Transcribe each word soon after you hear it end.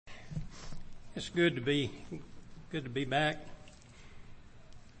It's good to be back.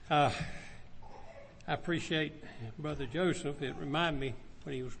 I appreciate Brother Joseph. It reminded me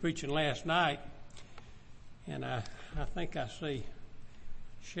when he was preaching last night, and I think I see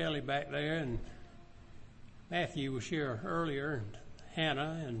Shelley back there, and Matthew was here earlier, and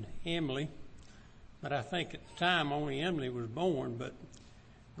Hannah and Emily. But I think at the time only Emily was born. But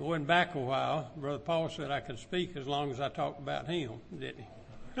going back a while, Brother Paul said I could speak as long as I talked about him, didn't he?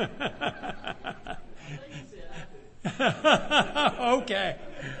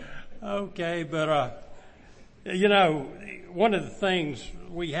 Okay, but one of the things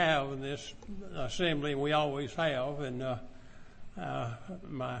we have in this assembly, we always have, and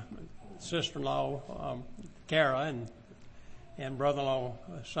my sister-in-law Kara and brother-in-law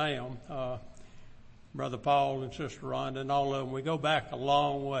Sam, Brother Paul and Sister Rhonda, and all of them, we go back a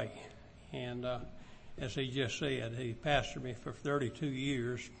long way. And as he just said, he pastored me for 32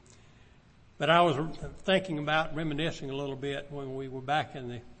 years. But I was thinking about reminiscing a little bit when we were back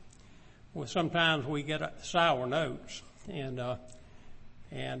sometimes we get sour notes. And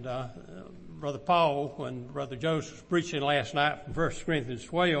Brother Paul, when Brother Joseph was preaching last night from 1 Corinthians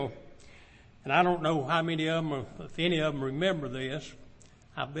 12, and I don't know how many of them, if any of them remember this.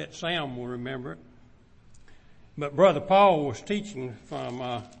 I bet Sam will remember it. But Brother Paul was teaching from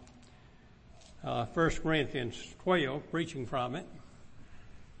 1 Corinthians 12, preaching from it.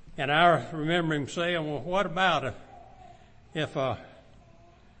 And I remember him saying, well, what about if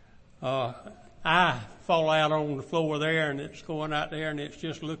I fall out on the floor there and it's going out there and it's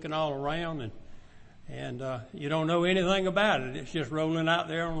just looking all around and you don't know anything about it. It's just rolling out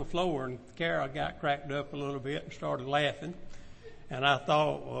there on the floor. And Carol got cracked up a little bit and started laughing. And I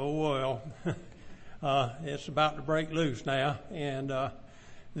thought, oh, well, it's about to break loose now. And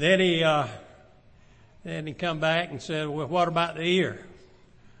then he come back and said, well, what about the ear?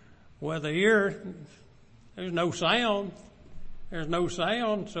 Well, the ear, there's no sound. There's no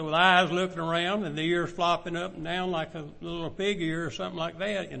sound. So the eyes looking around and the ears flopping up and down like a little pig ear or something like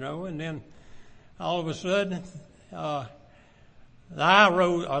that, And then all of a sudden, the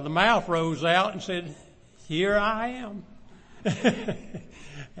mouth rose out and said, here I am.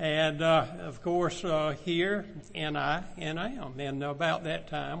 And, of course, here and I am. And about that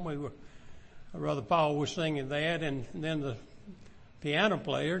time Brother Paul was singing that, and then the piano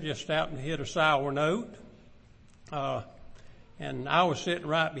player just happened to hit a sour note. And I was sitting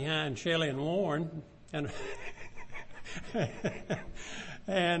right behind Shelley and Warren, and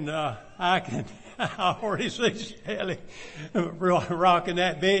I already see Shelley rocking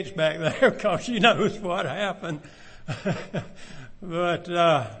that bench back there because she knows what happened. But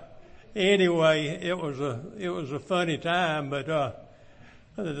anyway, it was a funny time. But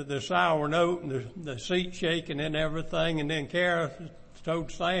the sour note and the seat shaking and everything, and then Kara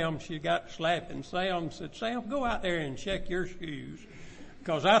told Sam she got slapping. Sam said, "Sam, go out there and check your shoes,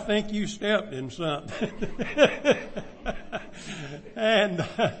 because I think you stepped in something."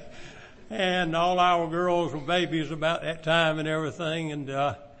 And all our girls were babies about that time and everything, and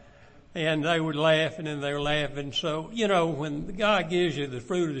they were laughing and they were laughing. So, when God gives you the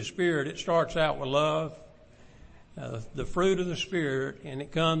fruit of the Spirit, it starts out with love, the fruit of the Spirit, and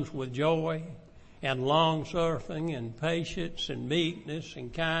it comes with joy and long-suffering and patience and meekness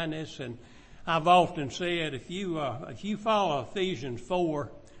and kindness. And I've often said, if you follow Ephesians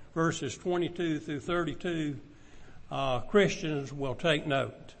 4, verses 22 through 32, Christians will take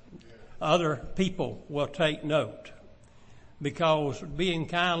note. Other people will take note. Because being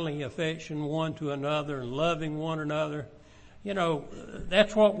kindly affectionate one to another and loving one another,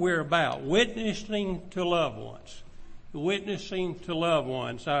 that's what we're about. Witnessing to loved ones. Witnessing to loved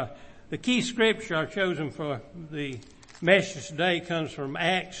ones. The key scripture I've chosen for the message today comes from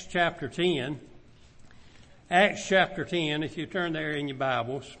Acts chapter 10. Acts chapter 10, if you turn there in your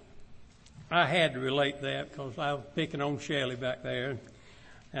Bibles. I had to relate that because I was picking on Shelley back there.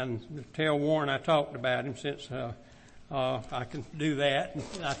 And tell Warren I talked about him since I can do that.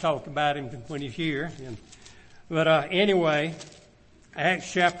 I talked about him when he's here. But anyway, Acts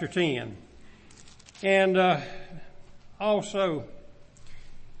chapter 10. And also,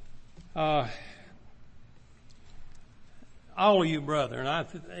 all of you, brother, and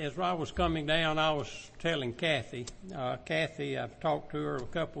as I was coming down, I was telling Kathy, I've talked to her a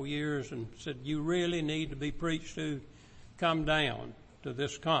couple of years and said, you really need to be preached to. Come down to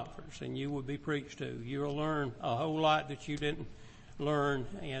this conference and you will be preached to. You'll learn a whole lot that you didn't learn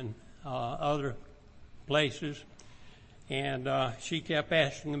in other places. And she kept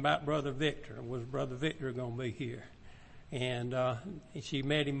asking about Brother Victor. Was Brother Victor going to be here? And she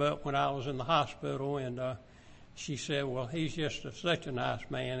met him up when I was in the hospital, and she said, well, he's just such a nice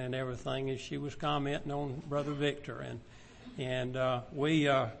man and everything. And she was commenting on Brother Victor. And we,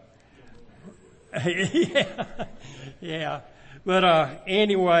 yeah. But,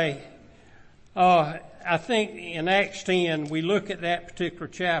 anyway, I think in Acts 10, we look at that particular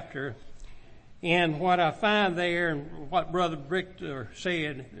chapter, and what I find there and what Brother Victor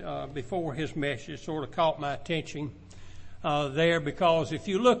said, before his message sort of caught my attention, there, because if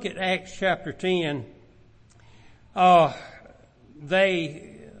you look at Acts chapter 10,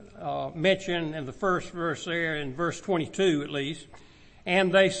 they mention in the first verse there, in verse 22 at least,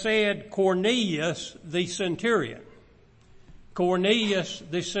 and they said Cornelius the centurion. Cornelius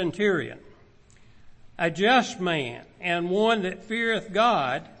the centurion, a just man and one that feareth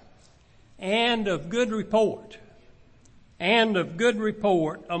God, and of good report,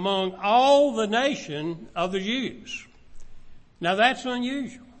 among all the nation of the Jews. Now that's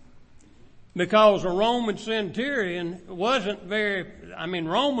unusual, because a Roman centurion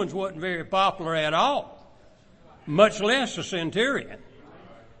Romans wasn't very popular at all, much less a centurion.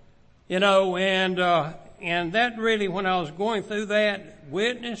 And that really, when I was going through that,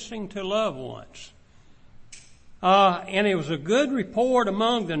 witnessing to loved ones, and it was a good report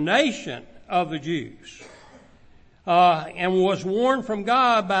among the nation of the Jews, and was warned from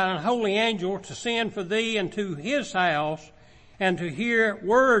God by an holy angel to send for thee into his house and to hear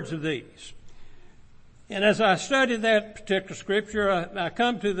words of these. And as I studied that particular scripture, I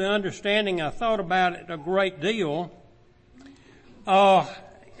come to the understanding, I thought about it a great deal.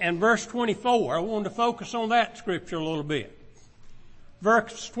 And verse 24, I wanted to focus on that scripture a little bit.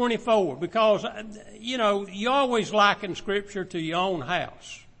 Verse 24, because, you always liken scripture to your own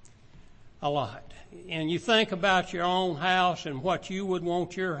house a lot. And you think about your own house and what you would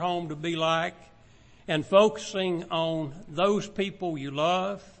want your home to be like, and focusing on those people you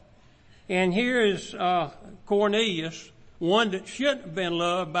love. And here is Cornelius, one that shouldn't have been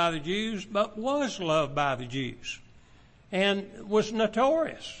loved by the Jews, but was loved by the Jews, and was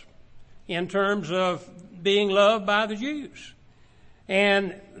notorious in terms of being loved by the Jews.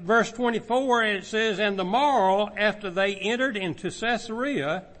 And verse 24, it says, and the morrow after they entered into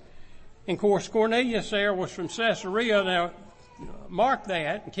Caesarea, and of course Cornelius there was from Caesarea. Now mark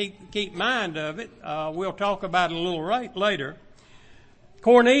that and keep mind of it. We'll talk about it a little later.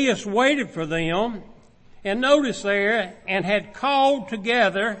 Cornelius waited for them, and notice there, and had called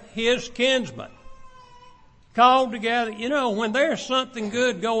together his kinsmen. Called together. When there's something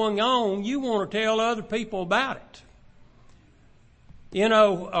good going on, you want to tell other people about it.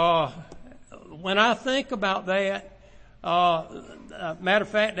 When I think about that, matter of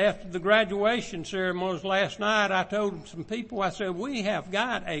fact, after the graduation ceremonies last night, I told some people, I said, we have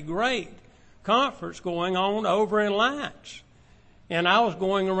got a great conference going on over in Lyons. And I was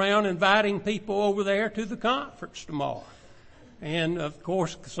going around inviting people over there to the conference tomorrow. And of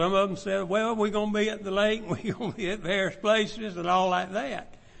course, some of them said, well, we're going to be at the lake, we're going to be at various places and all like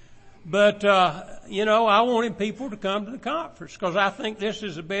that. But, I wanted people to come to the conference because I think this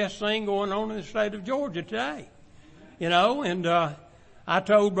is the best thing going on in the state of Georgia today. And I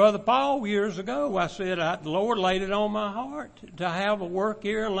told Brother Paul years ago, I said, the Lord laid it on my heart to have a work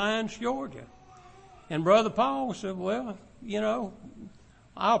here in Lyons, Georgia. And Brother Paul said, well,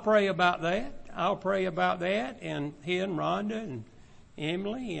 I'll pray about that. And he and Rhonda and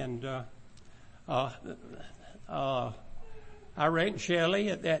Emily and, I reckon Shelley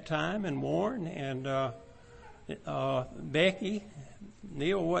at that time, and Warren and, Becky.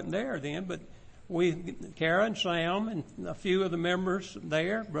 Neil wasn't there then, but Kara and Sam and a few of the members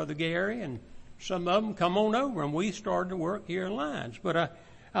there, Brother Gary, and some of them come on over, and we started to work here in Lyons. But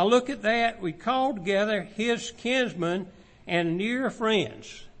I look at that. We called together his kinsmen and near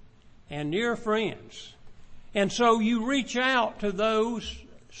friends. And so you reach out to those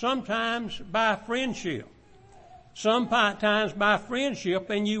sometimes by friendship. Sometimes by friendship,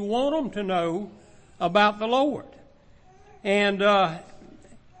 and you want them to know about the Lord. And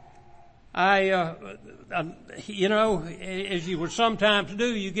as you would sometimes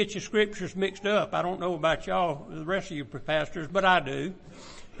do, you get your scriptures mixed up. I don't know about y'all, the rest of you pastors, but I do.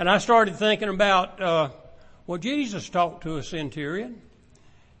 And I started thinking about, Jesus talked to a centurion.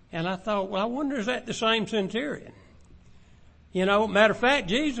 And I thought, well, I wonder, is that the same centurion? Matter of fact,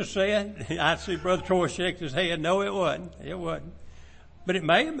 Jesus said, I see Brother Troy shake his head. No, it wasn't. But it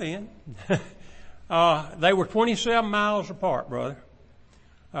may have been. They were 27 miles apart, brother.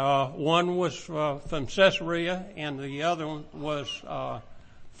 One was from Caesarea, and the other one was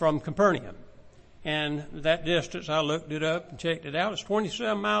from Capernaum. And that distance, I looked it up and checked it out. It's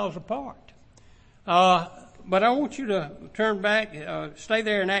 27 miles apart. But I want you to turn back, stay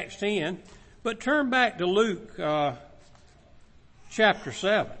there in Acts 10, But turn back to Luke chapter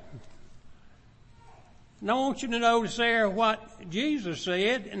 7. And I want you to notice there what Jesus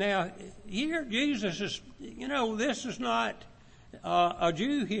said. Now, here Jesus is, this is not a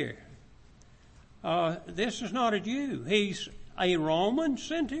Jew here. This is not a Jew. He's a Roman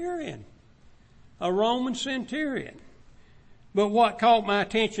centurion. A Roman centurion. But what caught my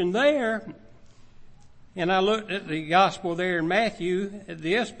attention there, and I looked at the gospel there in Matthew at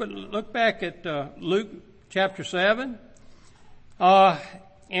this, but look back at Luke chapter 7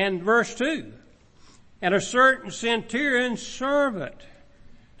 and verse 2. And a certain centurion's servant,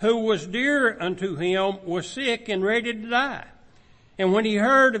 who was dear unto him, was sick and ready to die. And when he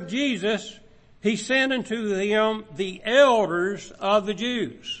heard of Jesus, he sent unto him the elders of the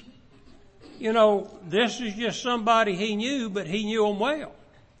Jews. This is just somebody he knew, but he knew them well.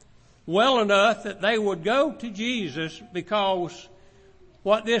 Well enough that they would go to Jesus, because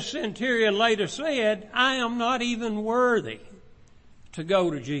what this centurion later said, I am not even worthy to go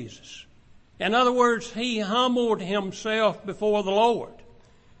to Jesus. In other words, he humbled himself before the Lord.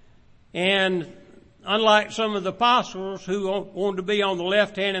 And unlike some of the apostles who wanted to be on the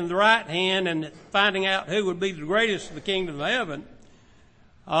left hand and the right hand and finding out who would be the greatest of the kingdom of heaven,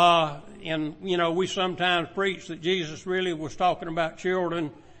 we sometimes preach that Jesus really was talking about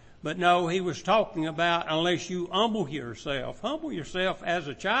children, but no, he was talking about unless you humble yourself as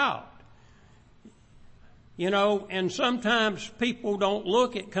a child. And sometimes people don't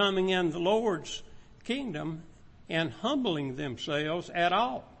look at coming in the Lord's kingdom and humbling themselves at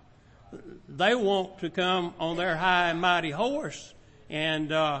all. They want to come on their high and mighty horse and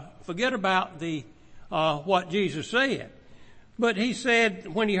forget about what Jesus said. But he said,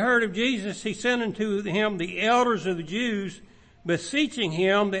 when he heard of Jesus, he sent unto him the elders of the Jews, beseeching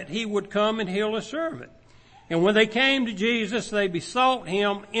him that he would come and heal his servant. And when they came to Jesus, they besought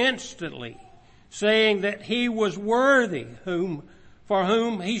him instantly, saying that he was worthy for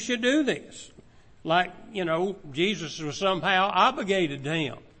whom he should do this. Like, Jesus was somehow obligated to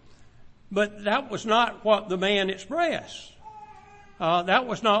him. But that was not what the man expressed. That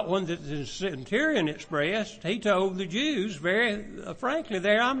was not what the centurion expressed. He told the Jews very frankly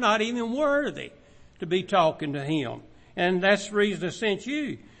there, I'm not even worthy to be talking to him. And that's the reason I sent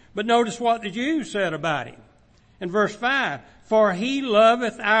you. But notice what the Jews said about him. In verse 5, for he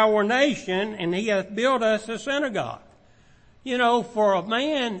loveth our nation, and he hath built us a synagogue. For a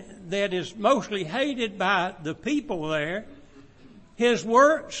man that is mostly hated by the people there, his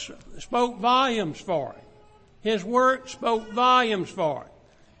works spoke volumes for him. His work spoke volumes for him.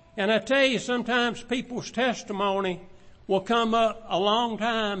 And I tell you, sometimes people's testimony will come up a long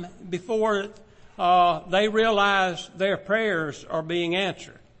time before they realize their prayers are being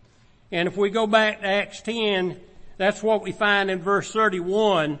answered. And if we go back to Acts 10, that's what we find in verse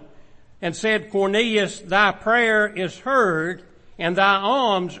 31. And said, Cornelius, thy prayer is heard, and thy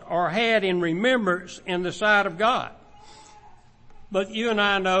alms are had in remembrance in the sight of God. But you and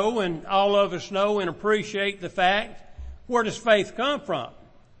I know, and all of us know and appreciate the fact, where does faith come from?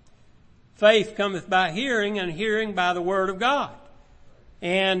 Faith cometh by hearing, and hearing by the word of God.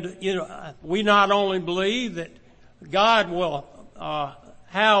 And, we not only believe that God will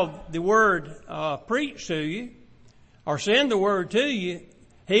have the word preached to you, or send the word to you,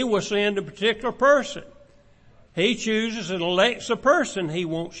 he will send a particular person. He chooses and elects a person he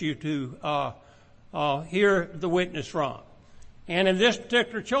wants you to hear the witness from. And in this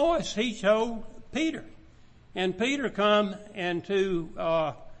particular choice, he chose Peter. And Peter come into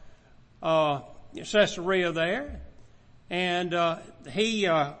Caesarea there. And he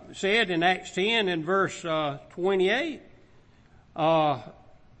said in Acts 10 in verse 28,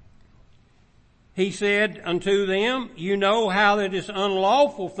 he said unto them, you know how that it is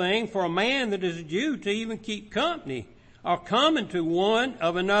unlawful thing for a man that is a Jew to even keep company or come into one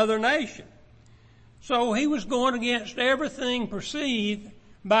of another nation. So he was going against everything perceived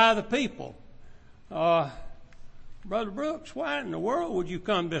by the people. Brother Brooks, why in the world would you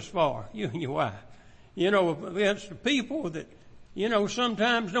come this far, you and your wife? Against the people that,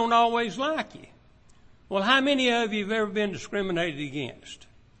 sometimes don't always like you. Well, how many of you have ever been discriminated against?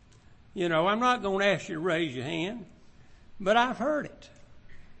 I'm not going to ask you to raise your hand, but I've heard it.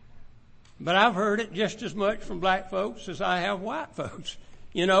 But I've heard it just as much from black folks as I have white folks.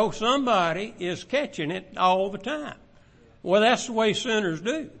 Somebody is catching it all the time. Well, that's the way sinners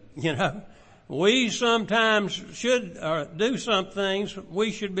do, We sometimes should do some things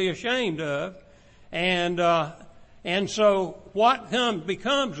we should be ashamed of. And so what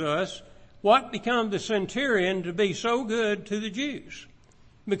becomes us, what becomes the centurion to be so good to the Jews?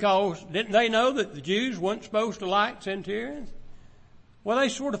 Because didn't they know that the Jews weren't supposed to like centurions? Well, they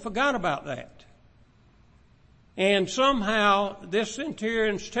sort of forgot about that. And somehow this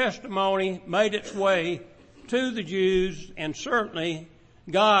centurion's testimony made its way to the Jews, and certainly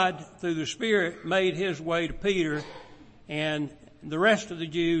God, through the Spirit, made his way to Peter and the rest of the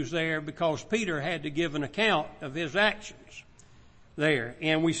Jews there, because Peter had to give an account of his actions there.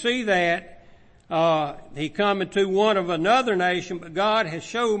 And we see that he come into one of another nation, but God has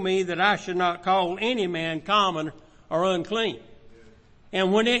shown me that I should not call any man common or unclean.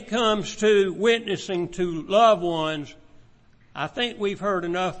 And when it comes to witnessing to loved ones, I think we've heard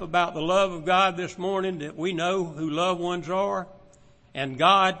enough about the love of God this morning that we know who loved ones are. And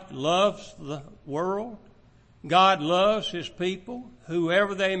God loves the world. God loves his people,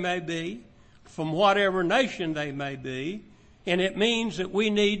 whoever they may be, from whatever nation they may be. And it means that we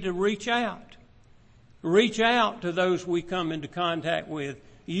need to reach out. Reach out to those we come into contact with.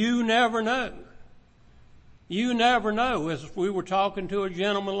 You never know. You never know. As we were talking to a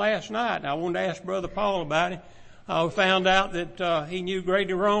gentleman last night, and I wanted to ask Brother Paul about it. I found out that he knew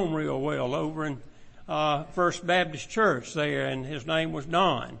Grady Rome real well over in First Baptist Church there, and his name was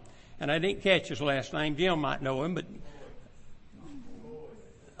Don. And I didn't catch his last name. Jim might know him, but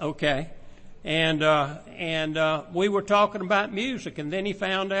okay. And we were talking about music, and then he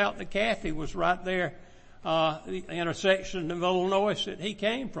found out that Kathy was right there, the intersection of Illinois that he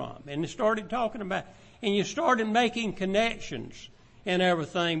came from. And he started talking about, and you started making connections and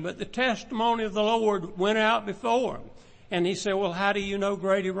everything, but the testimony of the Lord went out before him. And he said, well, how do you know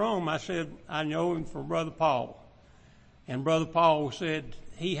Grady Rome? I said, I know him from Brother Paul. And Brother Paul said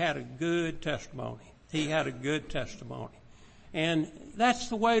he had a good testimony. He had a good testimony. And that's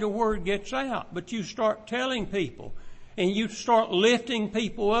the way the word gets out. But you start telling people, and you start lifting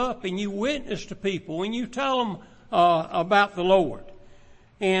people up, and you witness to people, and you tell them about the Lord.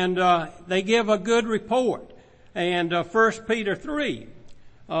 And they give a good report. And 1 Peter 3,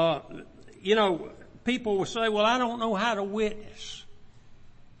 people will say, well, I don't know how to witness.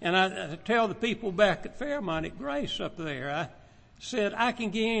 And I tell the people back at Fairmont at Grace up there, I said, I can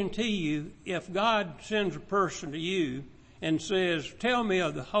guarantee you, if God sends a person to you and says, tell me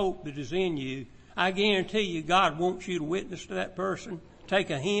of the hope that is in you, I guarantee you God wants you to witness to that person. Take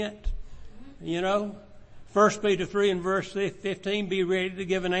a hint, 1 Peter 3 and verse 15, be ready to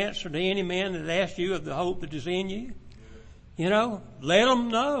give an answer to any man that asks you of the hope that is in you. Let them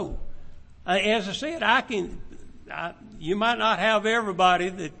know. As I said, you might not have everybody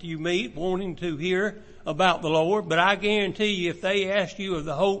that you meet wanting to hear about the Lord, but I guarantee you if they ask you of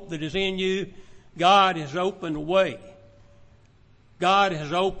the hope that is in you, God has opened a way. God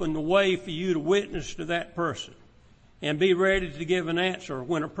has opened the way for you to witness to that person and be ready to give an answer.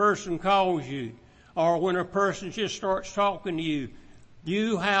 When a person calls you or when a person just starts talking to you,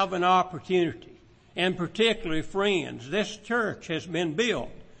 you have an opportunity. And particularly friends, this church has been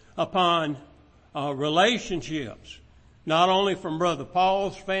built upon relationships, not only from Brother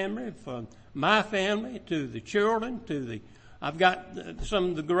Paul's family, from my family, to the children, I've got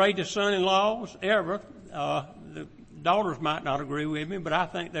some of the greatest son-in-laws ever. The daughters might not agree with me, but I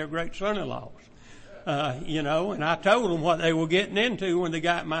think they're great son-in-laws. And I told them what they were getting into when they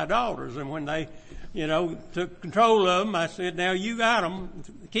got my daughters, and when they, took control of them, I said, now you got them,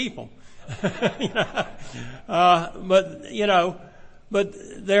 keep them. But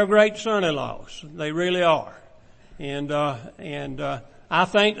they're great son-in-laws. They really are. And I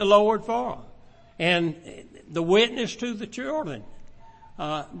thank the Lord for them. And the witness to the children.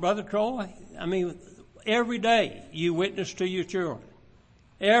 Brother Troy, every day you witness to your children.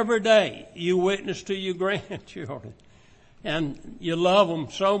 Every day you witness to your grandchildren. And you love them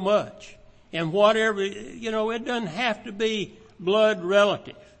so much. And whatever, it doesn't have to be blood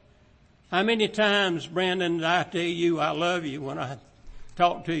relative. How many times, Brandon, did I tell you I love you when I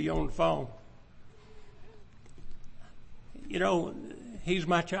talk to you on the phone? He's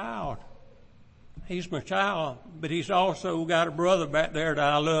my child. He's my child, but he's also got a brother back there that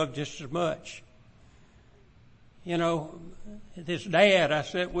I love just as much. His dad, I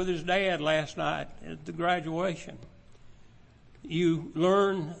sat with his dad last night at the graduation. You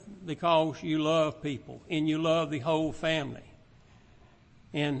learn because you love people and you love the whole family.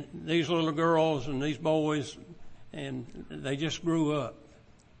 And these little girls and these boys, and they just grew up.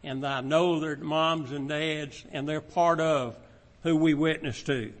 And I know they're moms and dads, and they're part of who we witness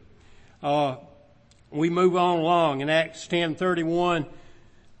to. We move on along in Acts 10:31.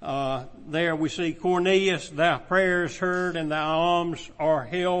 There we see Cornelius, thy prayers heard and thy alms are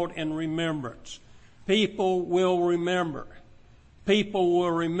held in remembrance. People will remember. People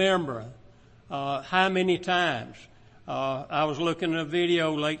will remember. How many times? I was looking at a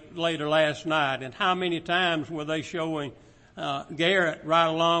video later last night, and how many times were they showing Garrett right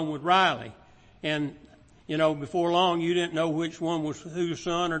along with Riley. And, before long you didn't know which one was whose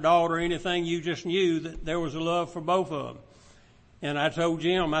son or daughter or anything. You just knew that there was a love for both of them. And I told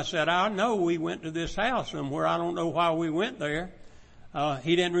Jim, I said, I know we went to this house somewhere. I don't know why we went there.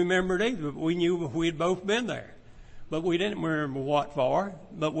 He didn't remember it either, but we knew we'd both been there. But we didn't remember what for,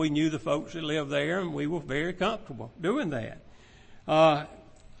 but we knew the folks that lived there, and we were very comfortable doing that.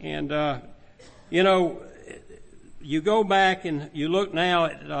 You go back and you look now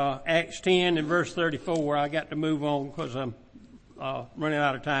at Acts 10 and verse 34. I got to move on because I'm running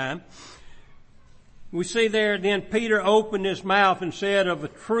out of time. We see there, then Peter opened his mouth and said, of a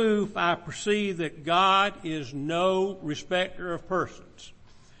truth I perceive that God is no respecter of persons.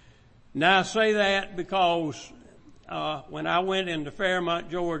 Now I say that because when I went into Fairmont,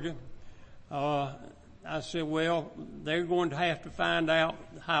 Georgia, I said, well, they're going to have to find out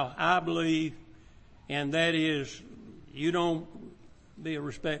how I believe, and that is, you don't be a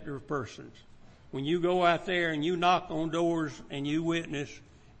respecter of persons. When you go out there and you knock on doors and you witness,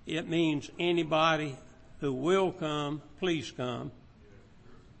 it means anybody who will come, please come.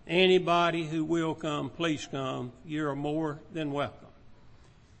 Anybody who will come, please come. You're more than welcome.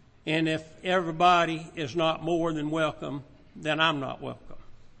 And if everybody is not more than welcome, then I'm not welcome.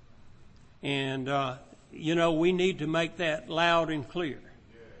 And, we need to make that loud and clear.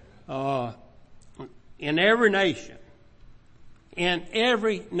 In every nation,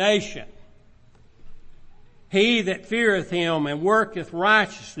 he that feareth him and worketh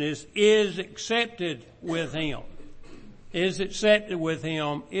righteousness is accepted with him. Is accepted with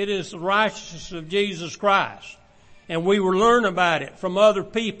him. It is the righteousness of Jesus Christ. And we will learn about it from other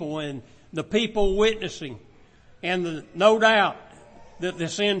people and the people witnessing. And no doubt that the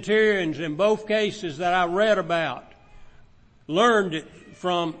centurions in both cases that I read about learned it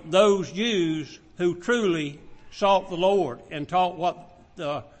from those Jews who truly sought the Lord and taught what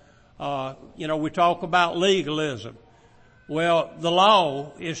we talk about legalism. Well, the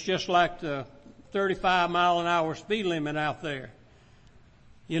law is just like the 35-mile-an-hour speed limit out there.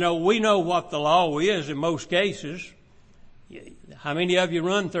 We know what the law is in most cases. How many of you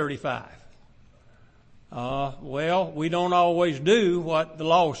run 35? Well, we don't always do what the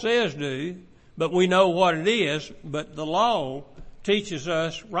law says do, but we know what it is. But the law teaches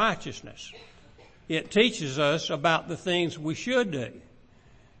us righteousness. It teaches us about the things we should do.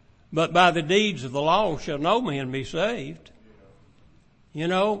 But by the deeds of the law shall no man be saved. We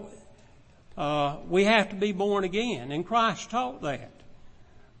have to be born again, and Christ taught that.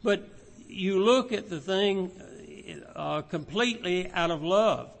 But you look at the thing completely out of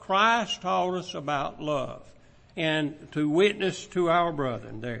love. Christ taught us about love and to witness to our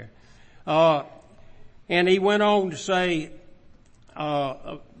brethren there. And he went on to say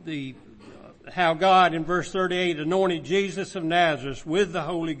how God in verse 38 anointed Jesus of Nazareth with the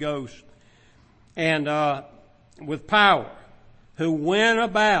Holy Ghost and with power, who went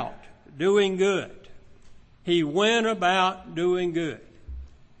about doing good. He went about doing good.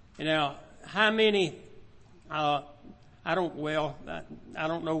 Now, how many, I don't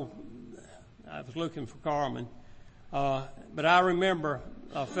know, I was looking for Carmen, but I remember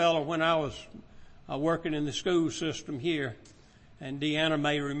a fellow when I was working in the school system here, and Deanna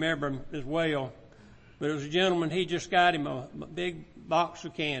may remember him as well, but it was a gentleman, he just got him a big box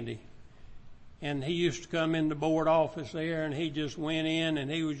of candy. And he used to come in the board office there, and he just went in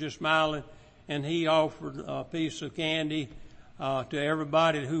and he was just smiling, and he offered a piece of candy to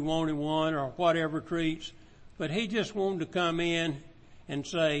everybody who wanted one or whatever treats. But he just wanted to come in and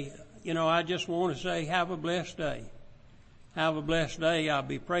say, I just want to say, have a blessed day. Have a blessed day. I'll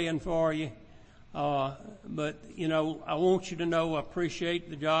be praying for you. But I want you to know I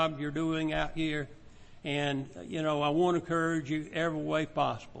appreciate the job you're doing out here. And, I want to encourage you every way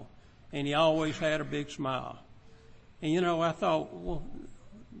possible. And he always had a big smile. And, I thought, well,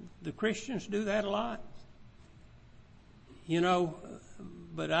 the Christians do that a lot.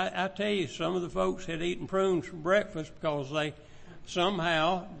 But I tell you, some of the folks had eaten prunes for breakfast because they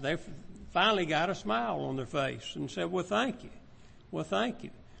finally got a smile on their face and said, well, thank you. Well, thank you.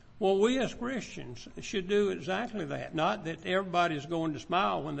 Well, we as Christians should do exactly that. Not that everybody's going to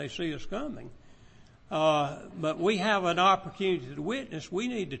smile when they see us coming. But we have an opportunity to witness. We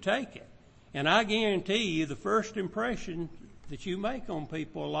need to take it. And I guarantee you the first impression that you make on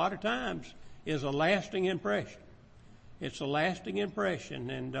people a lot of times is a lasting impression. It's a lasting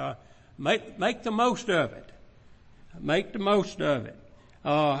impression, and make the most of it. Make the most of it.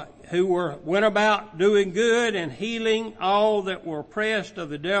 Who went about doing good and healing all that were oppressed of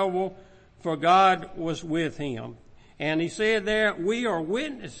the devil, for God was with him. And he said there, we are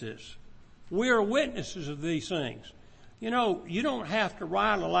witnesses. We are witnesses of these things. You know, you don't have to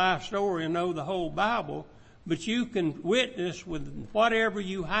write a life story and know the whole Bible, but you can witness with whatever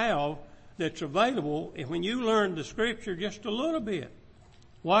you have that's available. And when you learn the Scripture just a little bit,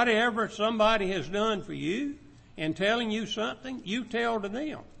 whatever somebody has done for you and telling you something, you tell to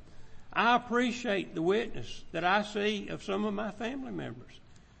them. I appreciate the witness that I see of some of my family members.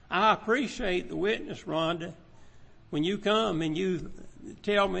 I appreciate the witness, Rhonda, when you come and you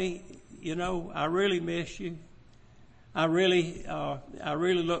tell me, you know, I really miss you. I really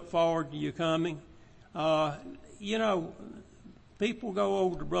look forward to you coming. You know, people go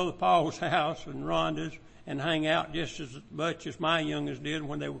over to Brother Paul's house and Rhonda's and hang out just as much as my youngest did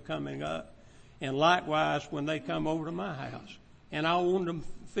when they were coming up. And likewise when they come over to my house. And I want them to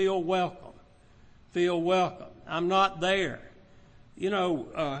feel welcome. Feel welcome. I'm not there. You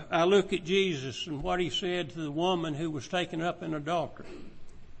know, I look at Jesus and what he said to the woman who was taken up in adultery.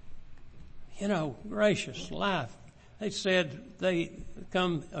 You know, gracious life. They said they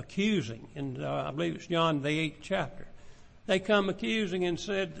come accusing, and I believe it's John the 8th chapter. They come accusing and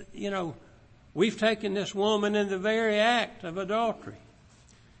said, you know, we've taken this woman in the very act of adultery.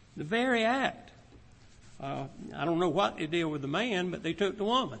 The very act. I don't know what they did with the man, but they took the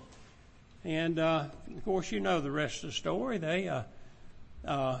woman. And, of course, you know the rest of the story. They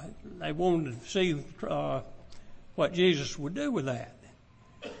wanted to see, what Jesus would do with that.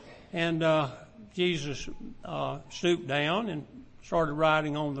 And, Jesus, stooped down and started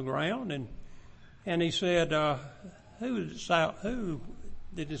writing on the ground and he said, who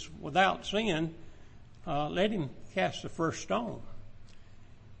that is without sin, let him cast the first stone.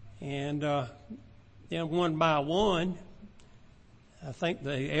 And, then one by one, I think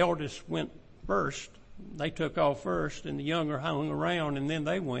the eldest went first. They took off first and the younger hung around and then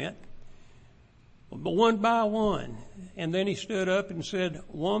they went. But one by one. And then he stood up and said,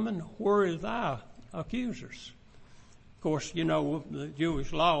 woman, where is thy accusers? Of course, you know, the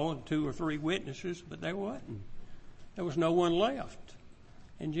Jewish law, 2 or 3 witnesses, but there wasn't. There was no one left.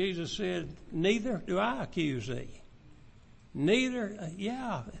 And Jesus said, neither do I accuse thee. Neither,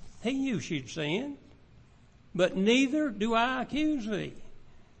 he knew she'd sinned, but neither do I accuse thee.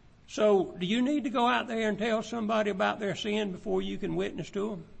 So, do you need to go out there and tell somebody about their sin before you can witness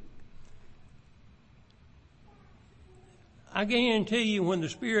to them? I guarantee you when the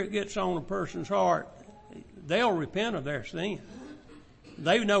Spirit gets on a person's heart, they'll repent of their sin.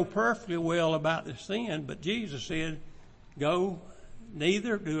 They know perfectly well about the sin, but Jesus said, go,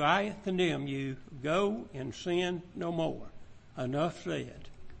 neither do I condemn you. Go and sin no more. Enough said.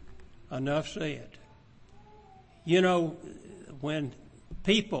 Enough said. You know, when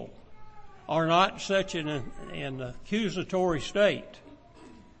people are not such in an accusatory state,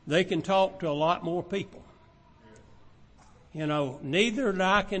 they can talk to a lot more people. You know, neither do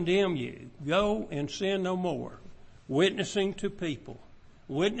I condemn you. Go and sin no more. Witnessing to people.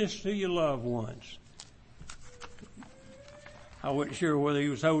 Witness to your loved ones. I wasn't sure whether he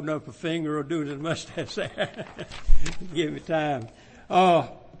was holding up a finger or doing his mustache there. Give me time.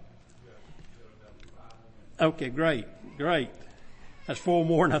 Okay, great. That's 4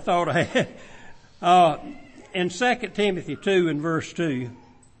 more than I thought I had. In 2 Timothy 2 and verse 2,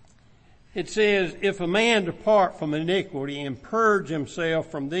 it says, if a man depart from iniquity and purge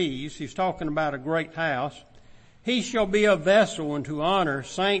himself from these, he's talking about a great house, he shall be a vessel unto honor,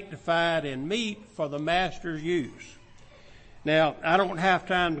 sanctified and meet for the master's use. Now, I don't have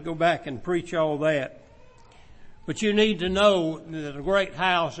time to go back and preach all that, but you need to know that a great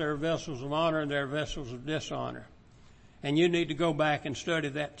house, there are vessels of honor and there are vessels of dishonor. And you need to go back and study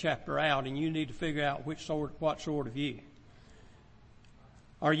that chapter out, and you need to figure out what sort of you.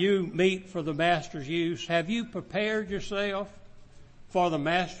 Are you meet for the master's use? Have you prepared yourself for the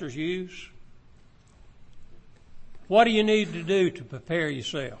master's use? What do you need to do to prepare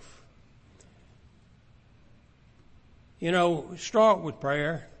yourself? You know, start with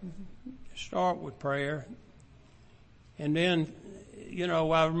prayer. Start with prayer. And then, you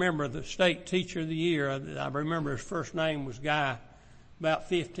know, I remember the state teacher of the year, I remember his first name was Guy, about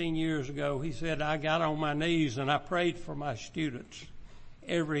 15 years ago. He said, I got on my knees and I prayed for my students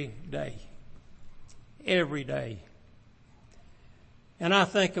every day. Every day. And I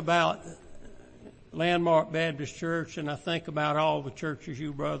think about Landmark Baptist Church, and I think about all the churches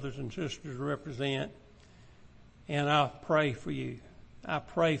you brothers and sisters represent, and I pray for you. I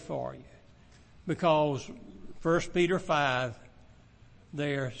pray for you. Because 1 Peter 5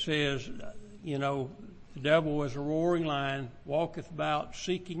 there says, you know, the devil is a roaring lion, walketh about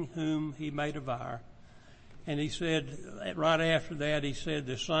seeking whom he may devour. And he said, right after that, he said,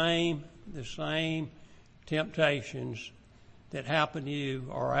 the same temptations that happen to you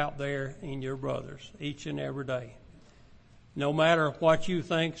are out there in your brothers each and every day. No matter what you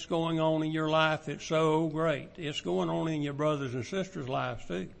think's going on in your life, it's so great. It's going on in your brothers and sisters' lives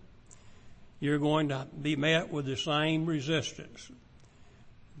too. You're going to be met with the same resistance.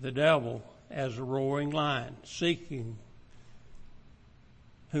 The devil as a roaring lion, seeking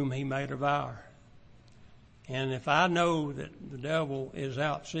whom he may devour. And if I know that the devil is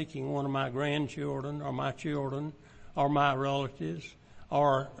out seeking one of my grandchildren or my children or my relatives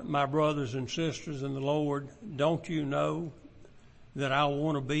or my brothers and sisters in the Lord, don't you know that I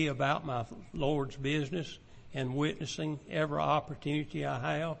want to be about my Lord's business and witnessing every opportunity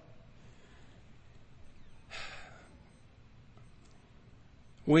I have?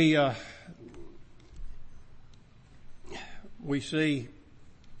 We see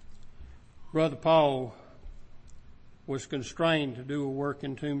Brother Paul was constrained to do a work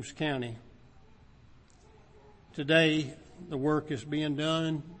in Toombs County. Today, the work is being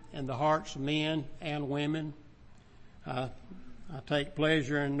done in the hearts of men and women. I take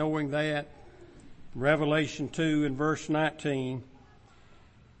pleasure in knowing that. Revelation 2 and verse 19,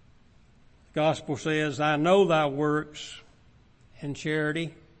 the gospel says, I know thy works and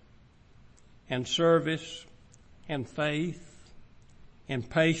charity and service and faith and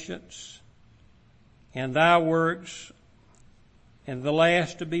patience, and thy works, and the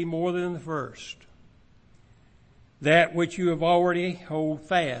last to be more than the first. That which you have already, hold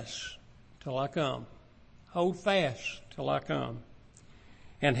fast till I come. Hold fast till I come.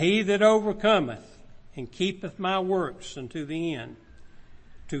 And he that overcometh and keepeth my works unto the end,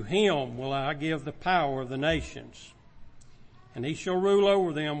 to him will I give the power of the nations. And he shall rule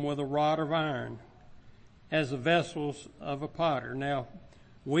over them with a rod of iron, as the vessels of a potter. Now,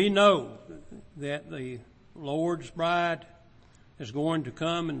 we know that the Lord's bride is going to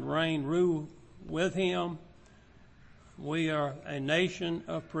come and rule with him. We are a nation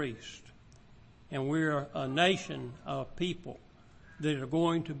of priests, and we are a nation of people that are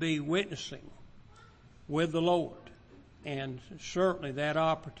going to be witnessing with the Lord. And certainly that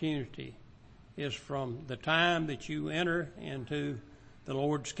opportunity is from the time that you enter into the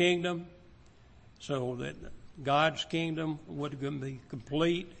Lord's kingdom, so that God's kingdom would be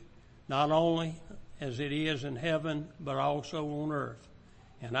complete, not only as it is in heaven, but also on earth.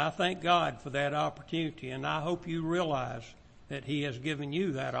 And I thank God for that opportunity, and I hope you realize that he has given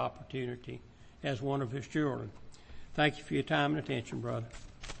you that opportunity as one of his children. Thank you for your time and attention, brother.